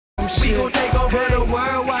We gon' take over the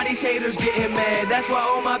world while these haters getting mad. That's why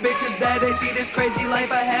all my bitches bad. They see this crazy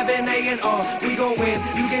life I have in A&R. We gon' win.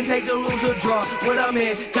 You can take the lose or draw. What I'm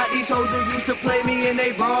in. Got these hoes who used to play me in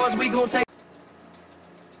they bras. We gon' take.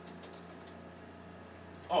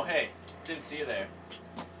 Oh hey, didn't see you there.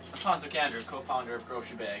 I'm Tom Zokander, co-founder of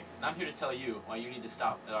Grocery Bag, and I'm here to tell you why you need to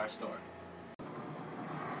stop at our store.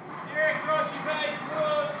 Here at Grocery Bag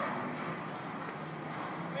Foods,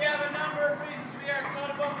 we have a number of reasons we are cut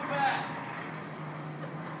above the pass.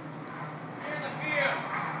 Here's a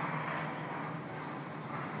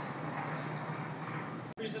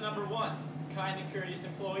few. Reason number 1, kind and courteous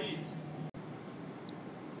employees.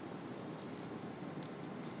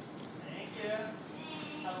 Thank you.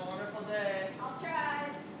 Have a wonderful day. I'll try.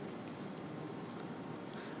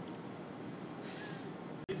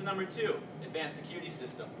 Reason number 2, advanced security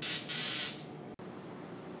system.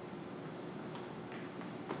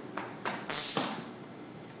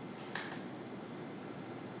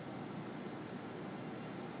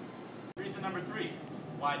 Reason number 3,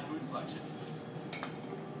 wide food selection.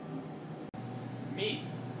 Meat,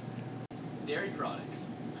 dairy products,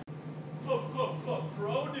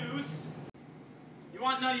 produce. You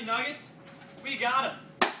want nutty nuggets? We got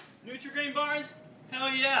them. Nutri-Grain bars? Hell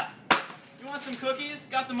yeah. You want some cookies?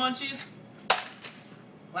 Got the munchies?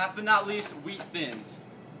 Last but not least, wheat thins.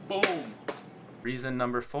 Boom. Reason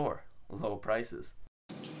number 4, low prices.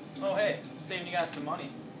 Oh hey, saving you guys some money.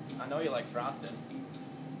 I know you like frosting.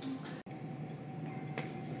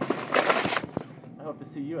 I hope to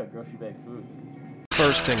see you at Grocery Bag Foods.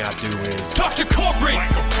 First thing I do is talk to corporate,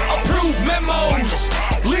 approve memos,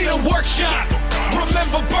 lead a workshop,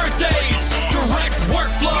 remember birthdays, direct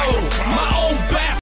workflow, my own bath.